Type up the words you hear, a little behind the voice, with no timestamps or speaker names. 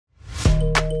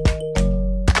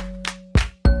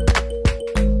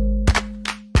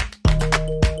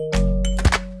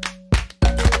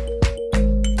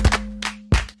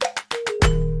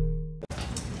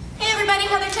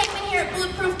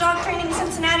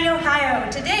Cincinnati,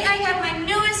 Ohio. Today I have my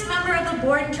newest member of the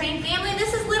board and train family.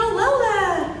 This is little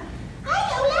Lola.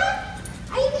 Hi, Lola.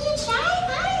 Are you being shy?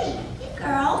 Hi. Good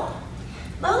girl.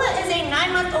 Lola is a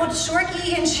 9-month-old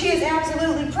Shorkie, and she is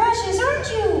absolutely precious, aren't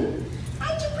you?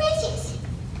 Aren't you precious?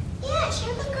 Yeah, she's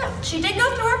a good girl. She did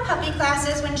go through our puppy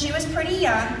classes when she was pretty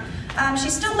young.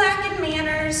 She's still lacking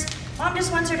manners. Mom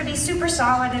just wants her to be super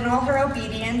solid in all her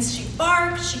obedience. She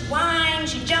barks, she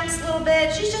whines, she jumps a little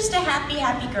bit. She's just a happy,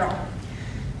 happy girl.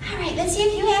 All right, let's see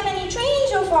if you have any training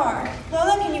so far.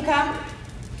 Lola, can you come?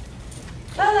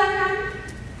 Lola, come.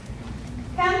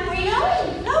 Come, where are you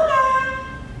going? Lola,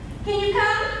 can you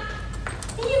come?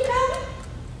 Can you come?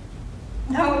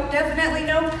 No, definitely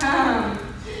no come.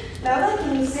 Lola,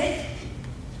 can you sit?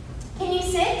 Can you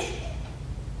sit?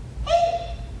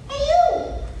 Hey,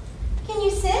 you. Can you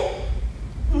sit?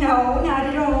 No, not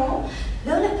at all.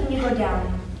 Lola, can you go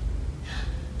down?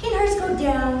 Can hers go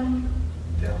down?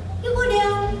 Down. You go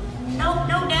down. Nope,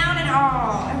 no down at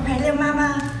all. All right, little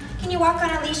mama. Can you walk on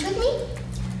a leash with me?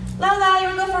 Lola, you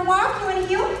want to go for a walk? You want to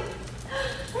heel?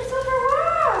 Let's go for a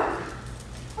walk.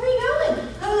 Where are you going?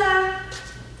 Lola.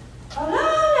 Oh,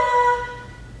 Lola.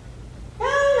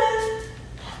 Lola.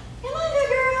 Come on, good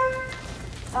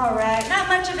girl. All right, not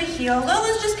much of a heel.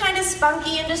 Lola's just kind of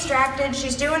spunky and distracted.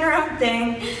 She's doing her own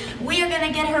thing. We are going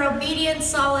to get her obedience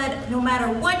solid no matter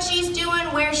what she's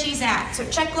doing, where she's at. So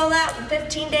check Lola out in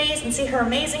 15 days and see her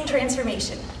amazing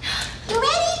transformation. You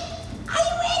ready? Are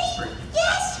you ready?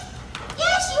 Yes.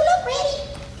 Yes, you look ready.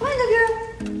 Come on, good girl.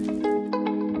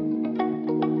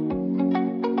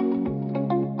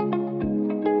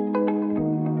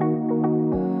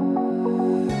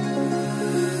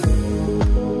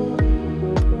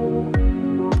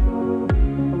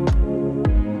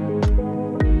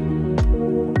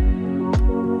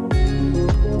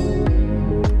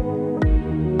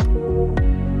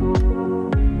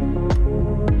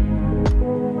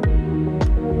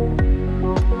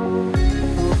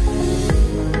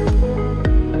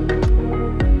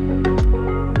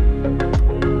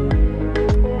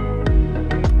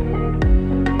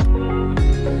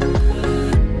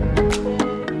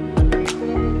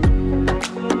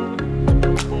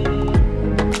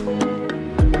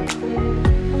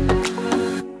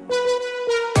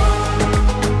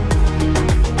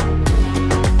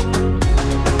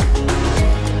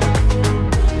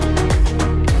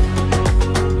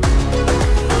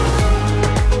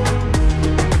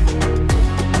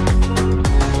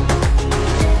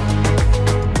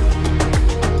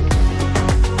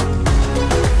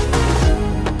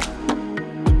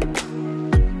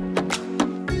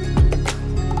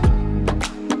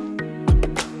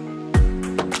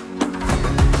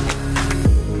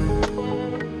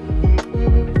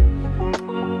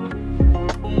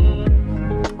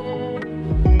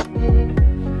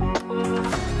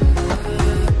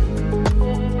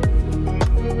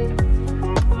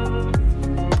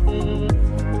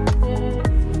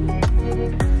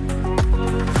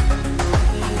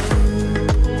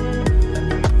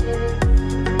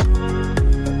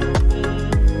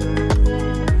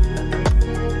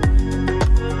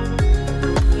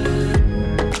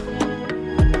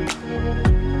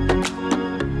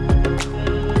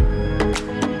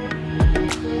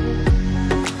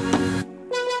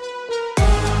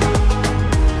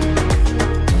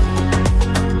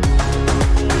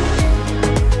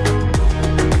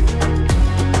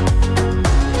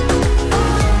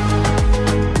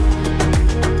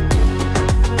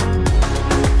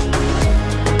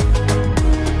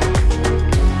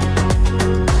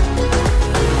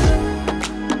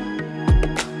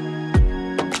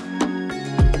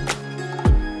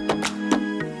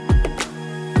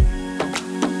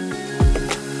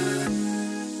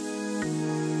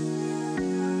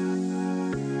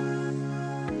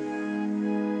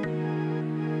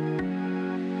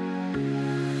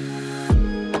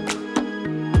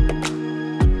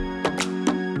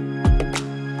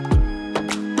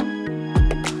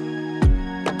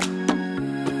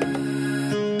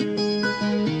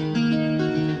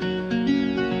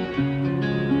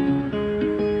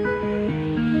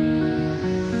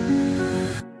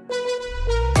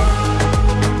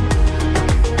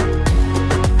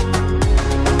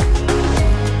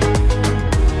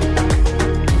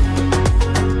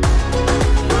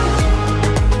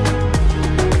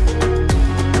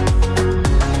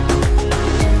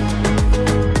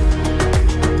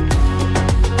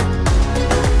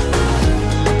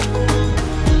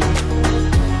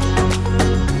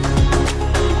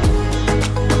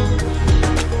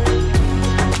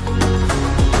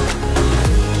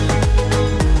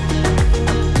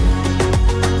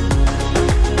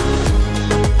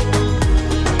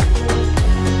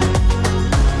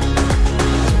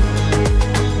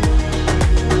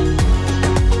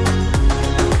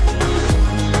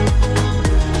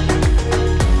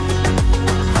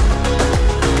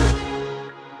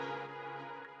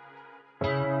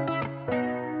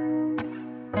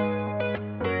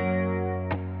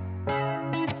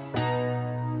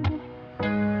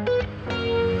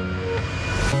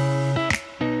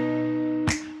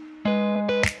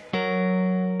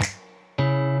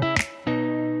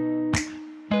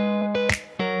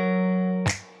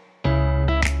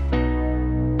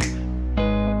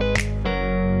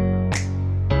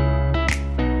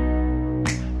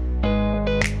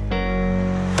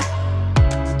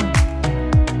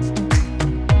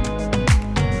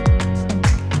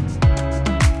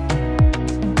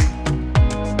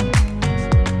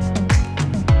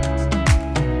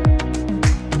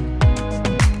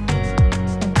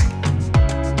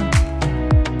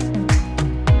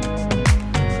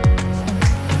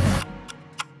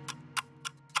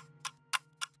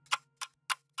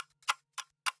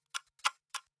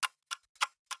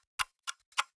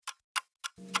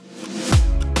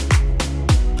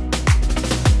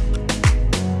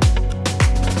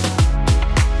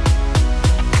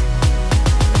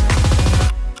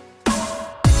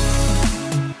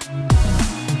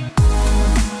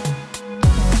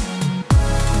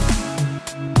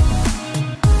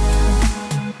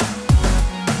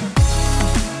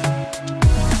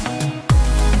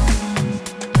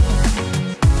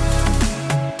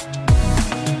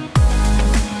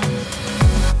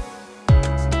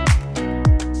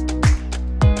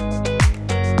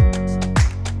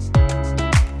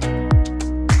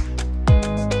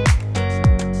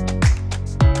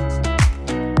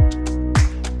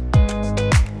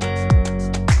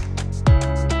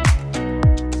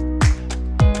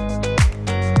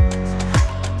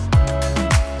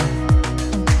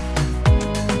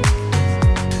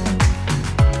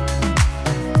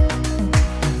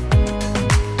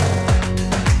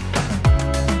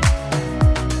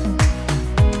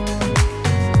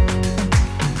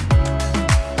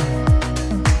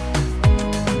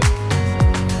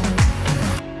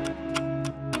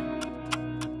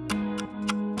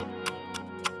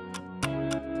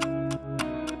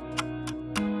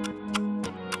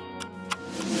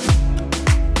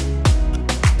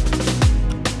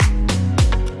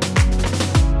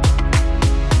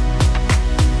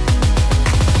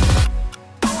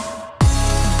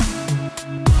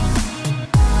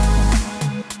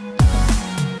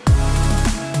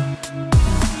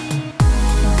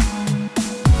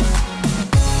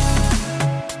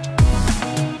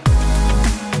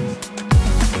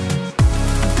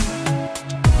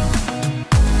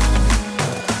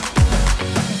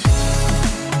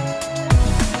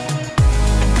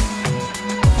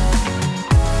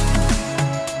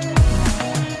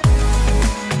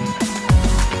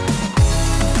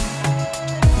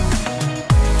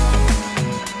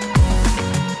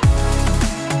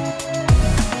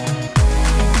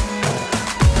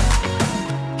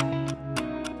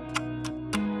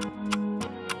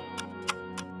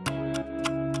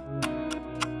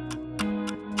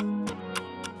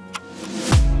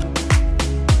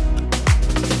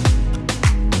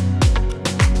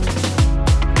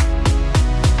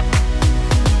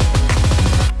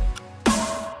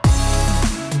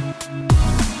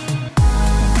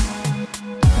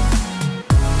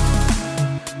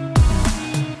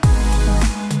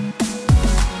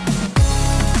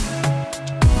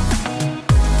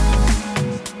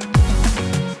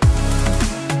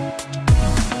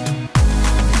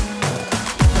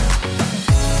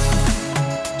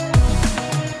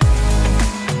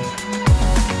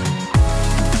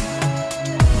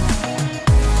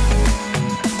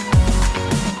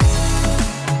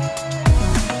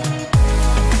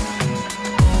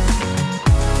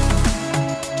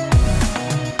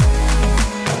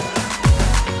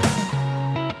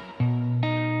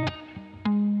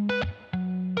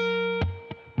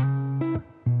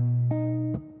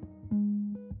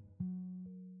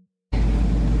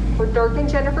 Mark and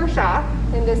Jennifer Shaw,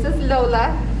 and this is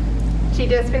Lola. She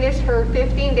just finished her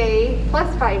 15-day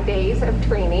plus 5 days of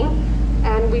training,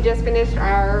 and we just finished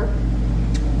our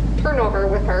turnover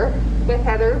with her, with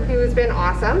Heather, who has been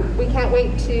awesome. We can't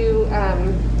wait to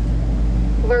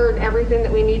learn everything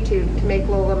that we need to make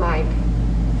Lola mine.